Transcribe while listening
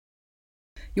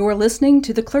You're listening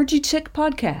to the Clergy Chick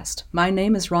podcast. My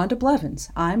name is Rhonda Blevins.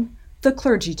 I'm the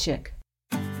Clergy Chick.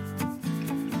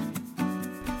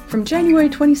 From January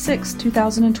 26,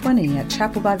 2020 at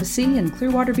Chapel by the Sea in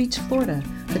Clearwater Beach, Florida.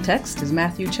 The text is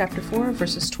Matthew chapter 4,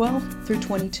 verses 12 through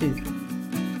 22.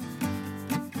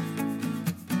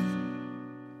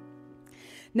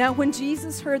 Now when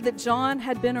Jesus heard that John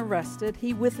had been arrested,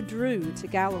 he withdrew to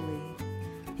Galilee.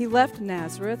 He left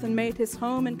Nazareth and made his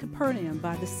home in Capernaum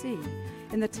by the sea,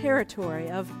 in the territory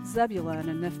of Zebulun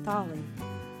and Naphtali,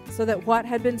 so that what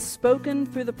had been spoken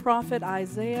through the prophet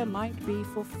Isaiah might be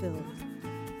fulfilled.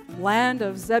 Land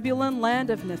of Zebulun, land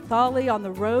of Naphtali, on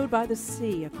the road by the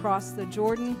sea, across the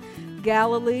Jordan,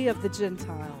 Galilee of the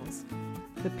Gentiles.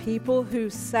 The people who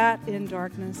sat in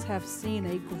darkness have seen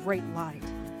a great light.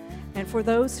 And for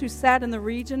those who sat in the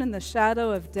region in the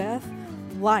shadow of death,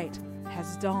 light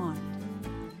has dawned.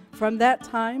 From that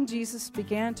time, Jesus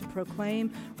began to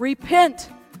proclaim,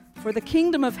 "Repent, for the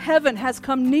kingdom of heaven has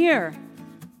come near."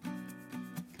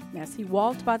 And as he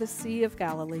walked by the Sea of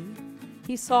Galilee,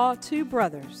 he saw two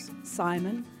brothers,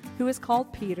 Simon, who is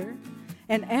called Peter,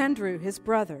 and Andrew, his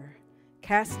brother,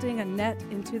 casting a net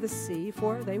into the sea,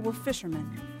 for they were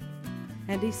fishermen.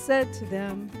 And he said to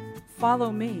them,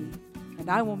 "Follow me,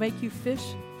 and I will make you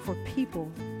fish for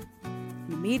people."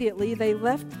 Immediately they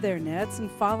left their nets and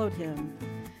followed him.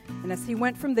 And as he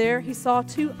went from there, he saw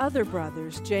two other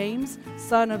brothers, James,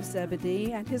 son of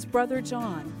Zebedee, and his brother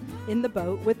John, in the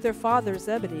boat with their father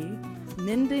Zebedee,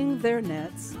 mending their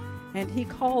nets, and he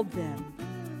called them.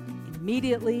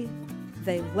 Immediately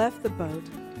they left the boat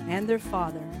and their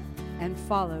father and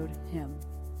followed him.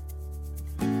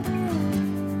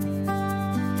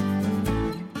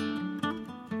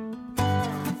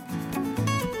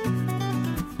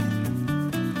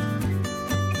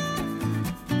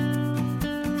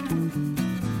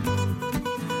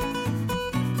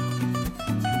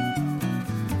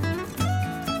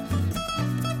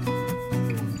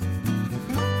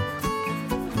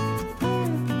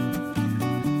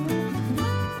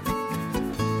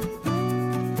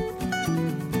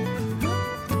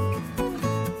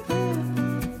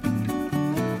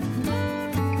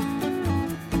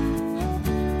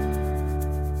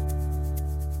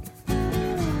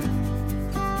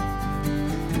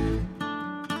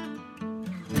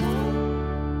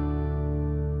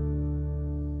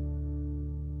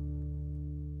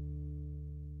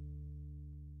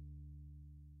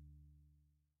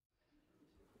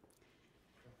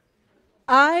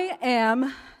 I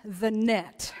am the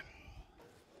net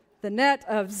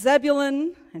of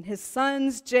Zebulun and his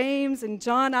sons, James and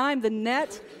John. I'm the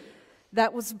net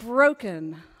that was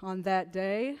broken on that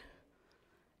day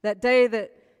that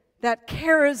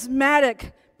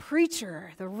charismatic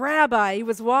preacher, the rabbi, he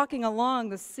was walking along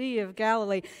the Sea of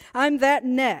Galilee. I'm that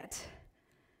net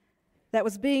that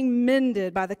was being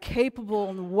mended by the capable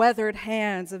and weathered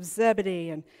hands of Zebedee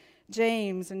and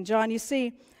James and John. You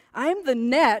see, I'm the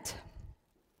net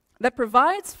that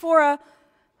provides for a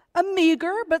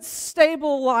meager but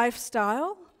stable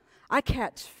lifestyle. I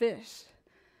catch fish.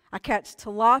 I catch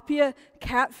tilapia,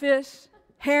 catfish,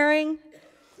 herring.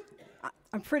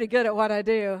 I'm pretty good at what I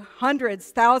do.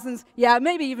 Hundreds, thousands, yeah,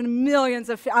 maybe even millions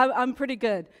of fish. I'm pretty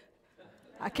good.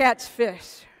 I catch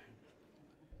fish.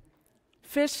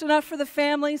 Fish enough for the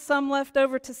family, some left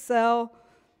over to sell.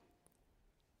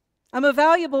 I'm a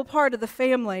valuable part of the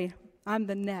family. I'm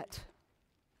the net.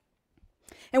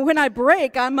 And when I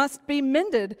break, I must be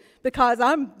mended because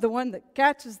I'm the one that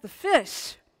catches the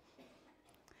fish.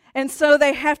 And so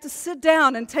they have to sit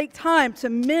down and take time to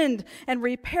mend and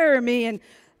repair me. And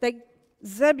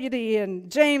Zebedee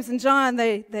and James and John,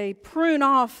 they prune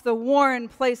off the worn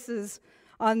places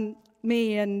on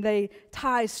me and they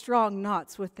tie strong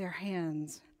knots with their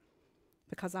hands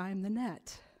because I am the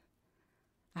net.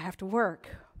 I have to work.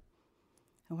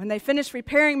 And when they finish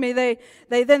repairing me, they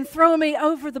then throw me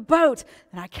over the boat,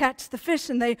 and I catch the fish,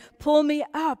 and they pull me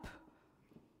up.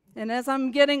 And as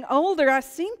I'm getting older, I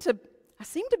seem to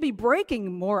be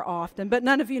breaking more often, but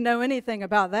none of you know anything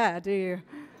about that, do you?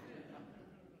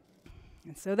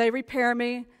 And so they repair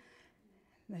me,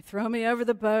 they throw me over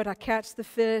the boat, I catch the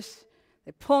fish,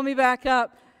 they pull me back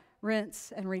up,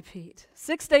 rinse and repeat.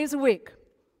 6 days a week,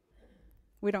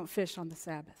 we don't fish on the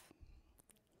Sabbath.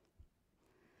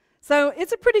 So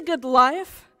it's a pretty good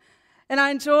life, and I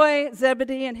enjoy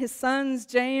Zebedee and his sons,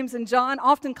 James and John,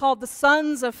 often called the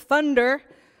sons of thunder.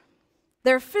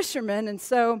 They're fishermen, and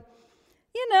so,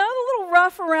 a little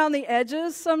rough around the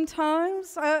edges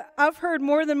sometimes. I've heard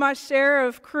more than my share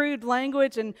of crude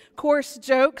language and coarse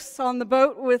jokes on the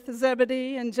boat with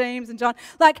Zebedee and James and John.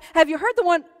 Like, have you heard the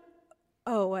one,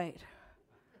 oh, wait,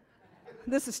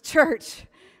 this is church.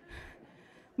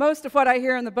 most of what I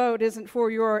hear in the boat isn't for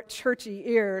your churchy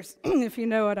ears, if you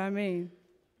know what I mean.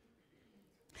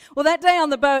 Well, that day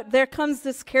on the boat, there comes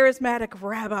this charismatic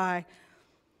rabbi.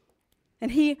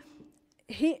 And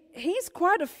he's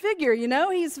quite a figure, you know.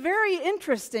 He's very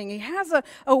interesting. He has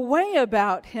a way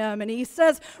about him. And he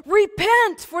says,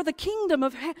 repent, for the kingdom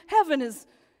of heaven has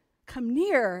come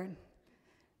near.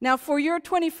 Now, for your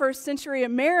 21st century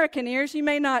American ears, you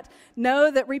may not know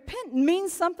that repent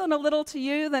means something a little to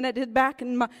you than it did back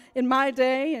in my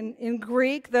day in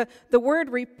Greek. The word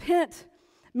repent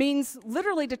means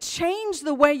literally to change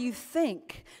the way you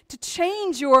think, to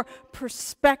change your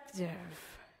perspective.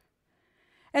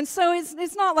 And so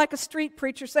it's not like a street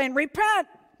preacher saying, repent,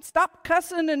 stop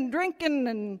cussing and drinking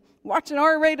and watching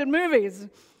R-rated movies.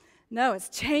 No, it's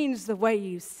change the way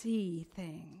you see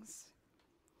things.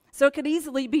 So it could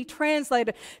easily be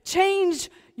translated, change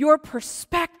your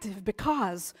perspective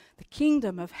because the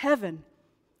kingdom of heaven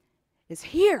is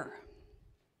here.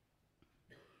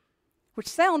 Which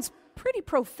sounds pretty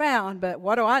profound, but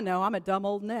what do I know? I'm a dumb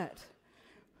old net.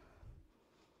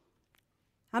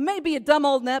 I may be a dumb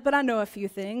old net, but I know a few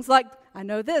things. Like, I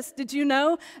know this. Did you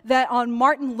know that on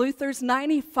Martin Luther's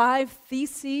 95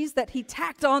 Theses that he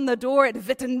tacked on the door at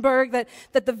Wittenberg, that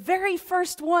the very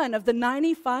first one of the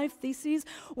 95 Theses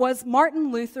was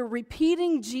Martin Luther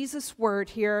repeating Jesus'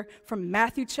 word here from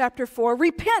Matthew chapter 4,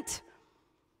 repent.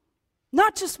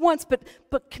 Not just once,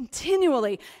 but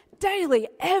continually, daily,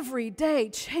 every day,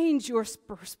 change your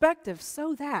perspective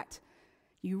so that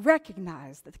you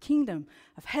recognize that the kingdom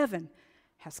of heaven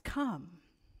has come.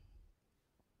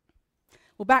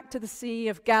 Well, back to the Sea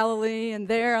of Galilee, and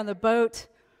there on the boat,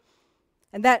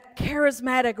 and that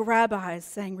charismatic rabbi is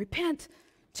saying, repent,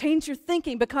 change your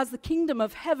thinking because the kingdom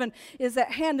of heaven is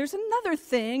at hand. There's another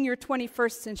thing your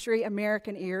 21st century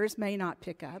American ears may not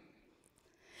pick up,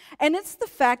 and it's the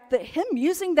fact that him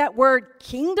using that word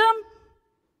kingdom,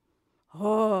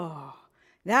 oh,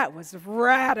 that was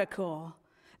radical.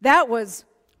 That was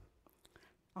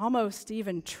almost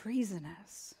even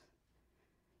treasonous.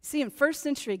 See, in first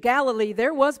century Galilee,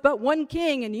 there was but one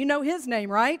king, and you know his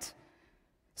name, right?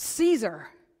 Caesar.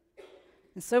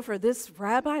 And so for this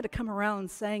rabbi to come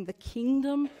around saying the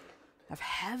kingdom of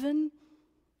heaven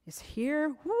is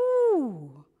here,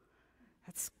 whoo,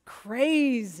 that's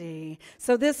crazy.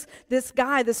 So this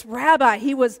guy, this rabbi,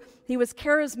 he was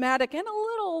charismatic and a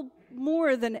little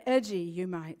more than edgy, you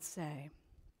might say.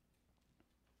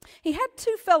 He had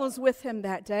two fellows with him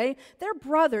that day. They're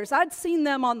brothers. I'd seen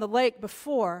them on the lake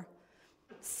before.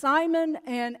 Simon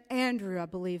and Andrew, I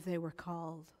believe they were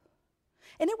called.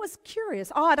 And it was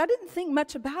curious, odd. I didn't think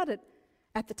much about it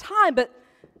at the time, but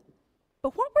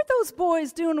what were those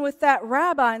boys doing with that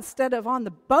rabbi instead of on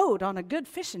the boat on a good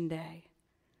fishing day?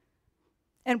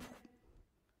 And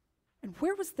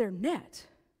where was their net?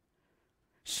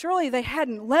 Surely they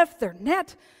hadn't left their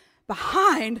net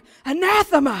behind.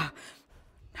 Anathema!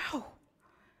 No.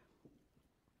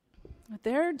 But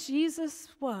there Jesus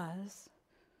was,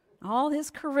 all his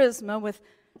charisma with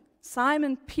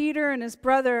Simon Peter and his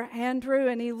brother Andrew,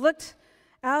 and he looked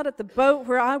out at the boat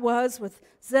where I was with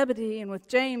Zebedee and with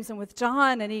James and with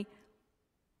John, and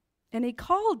he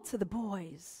called to the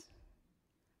boys.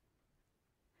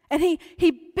 And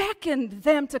he beckoned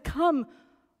them to come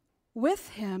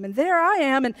with him. And there I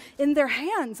am, and in their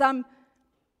hands,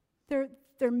 they're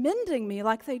mending me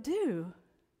like they do.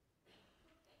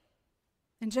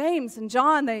 And James and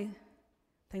John, they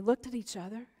looked at each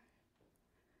other.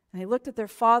 And they looked at their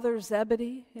father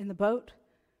Zebedee in the boat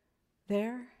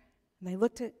there. And they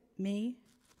looked at me.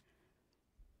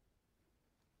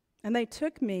 And they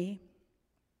took me.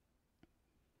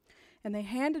 And they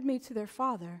handed me to their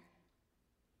father.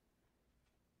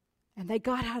 And they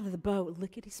got out of the boat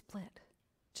lickety-split,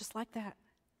 just like that,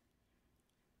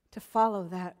 to follow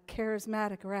that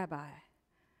charismatic rabbi.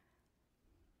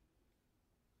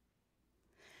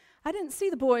 I didn't see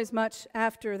the boys much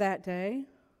after that day.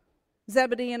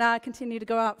 Zebedee and I continued to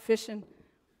go out fishing.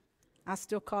 I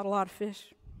still caught a lot of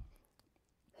fish.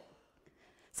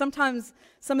 Sometimes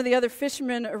some of the other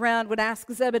fishermen around would ask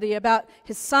Zebedee about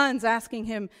his sons, asking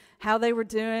him how they were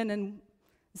doing, and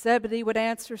Zebedee would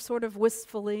answer sort of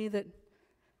wistfully that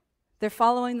they're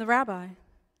following the rabbi.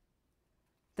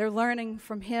 They're learning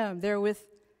from him. They're with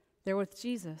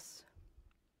Jesus.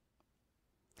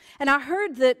 And I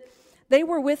heard that they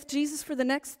were with Jesus for the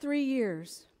next 3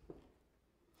 years.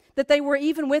 That they were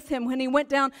even with him when he went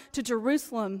down to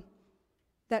Jerusalem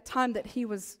that time that he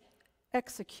was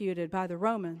executed by the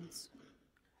Romans.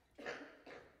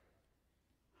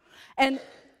 And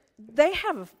they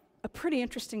have a pretty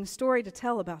interesting story to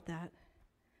tell about that.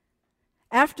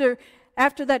 After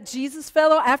after that Jesus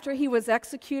fellow, after he was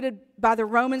executed by the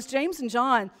Romans, James and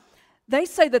John, they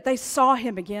say that they saw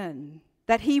him again,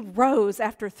 that he rose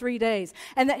after 3 days,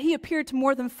 and that he appeared to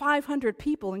more than 500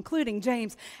 people, including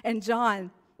James and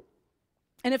John.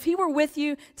 And if he were with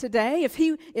you today,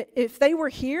 if they were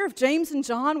here, if James and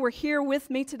John were here with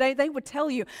me today, they would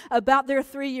tell you about their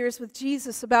 3 years with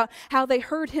Jesus, about how they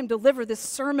heard him deliver this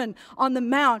Sermon on the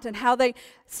Mount, and how they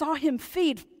saw him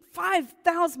feed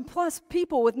 5,000 plus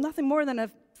people with nothing more than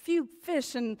a few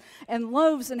fish and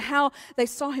loaves, and how they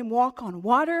saw him walk on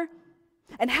water,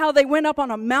 and how they went up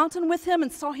on a mountain with him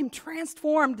and saw him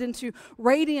transformed into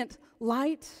radiant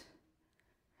light,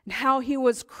 and how he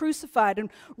was crucified and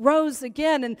rose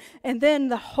again, and then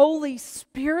the Holy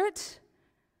Spirit,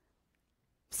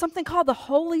 something called the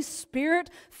Holy Spirit,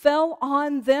 fell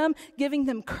on them, giving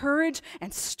them courage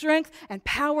and strength and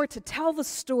power to tell the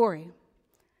story.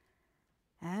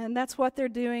 And that's what they're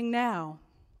doing now,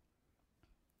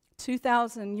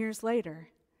 2,000 years later,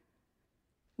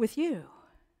 with you.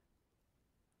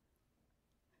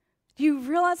 Do you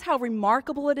realize how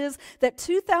remarkable it is that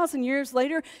 2,000 years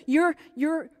later, you're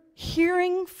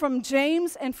hearing from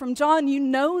James and from John? You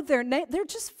know their name. They're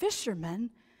just fishermen.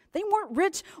 They weren't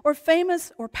rich or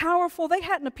famous or powerful. They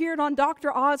hadn't appeared on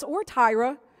Dr. Oz or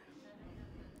Tyra.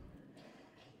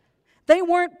 They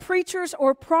weren't preachers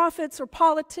or prophets or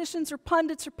politicians or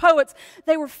pundits or poets.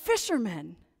 They were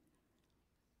fishermen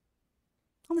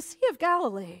on the Sea of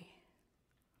Galilee.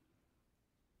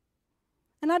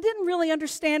 And I didn't really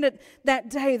understand it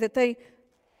that day that they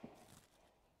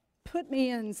put me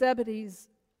in Zebedee's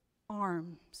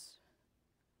arms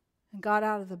and got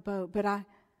out of the boat. But I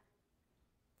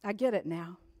get it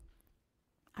now.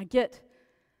 I get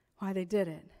why they did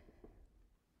it.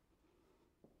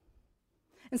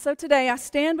 And so today I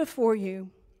stand before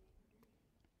you.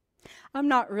 I'm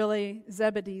not really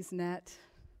Zebedee's net.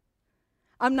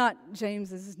 I'm not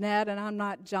James's net, and I'm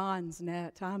not John's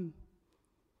net. I'm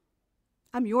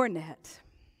your net.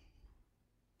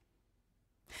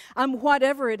 I'm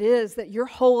whatever it is that you're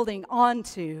holding on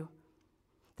to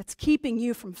that's keeping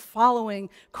you from following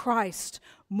Christ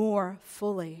more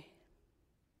fully.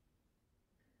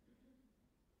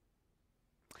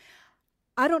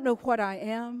 I don't know what I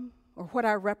am or what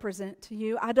I represent to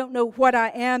you. I don't know what I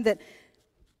am that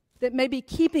may be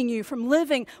keeping you from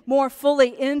living more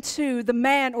fully into the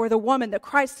man or the woman that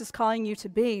Christ is calling you to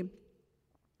be.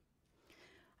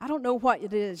 I don't know what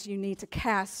it is you need to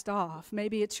cast off.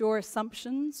 Maybe it's your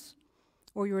assumptions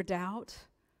or your doubt.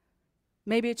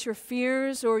 Maybe it's your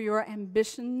fears or your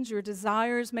ambitions, your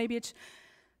desires. Maybe it's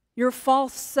your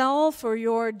false self or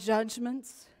your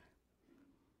judgments.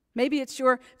 Maybe it's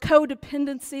your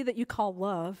codependency that you call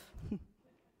love.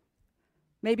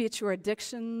 Maybe it's your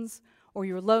addictions or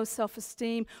your low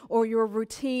self-esteem or your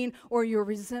routine or your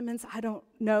resentments. I don't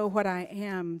know what I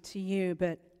am to you,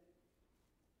 but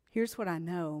here's what I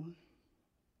know.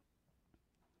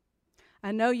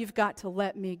 I know you've got to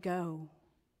let me go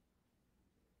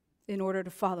in order to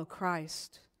follow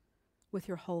Christ with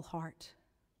your whole heart.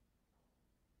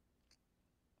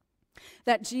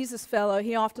 That Jesus fellow,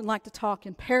 he often liked to talk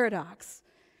in paradox.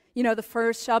 You know, the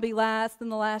first shall be last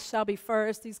and the last shall be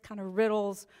first, these kind of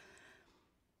riddles.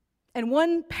 And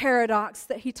one paradox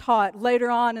that he taught later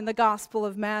on in the Gospel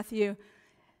of Matthew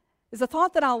is a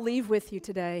thought that I'll leave with you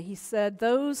today. He said,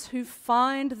 those who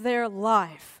find their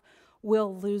life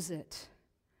will lose it,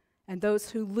 and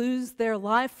those who lose their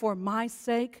life for my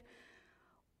sake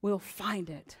will find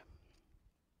it.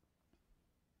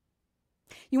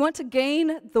 You want to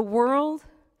gain the world?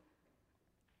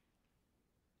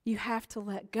 You have to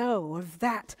let go of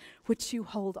that which you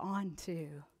hold on to.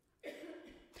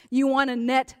 You want a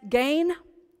net gain?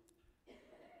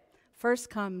 First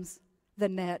comes the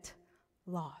net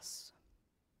loss.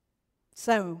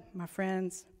 So, my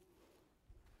friends,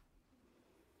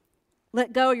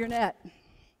 let go of your net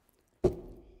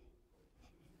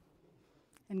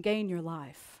and gain your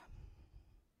life.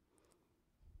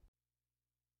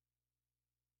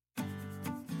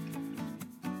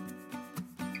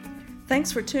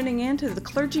 Thanks for tuning in to the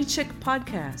Clergy Chick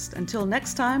podcast. Until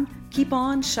next time, keep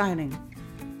on shining.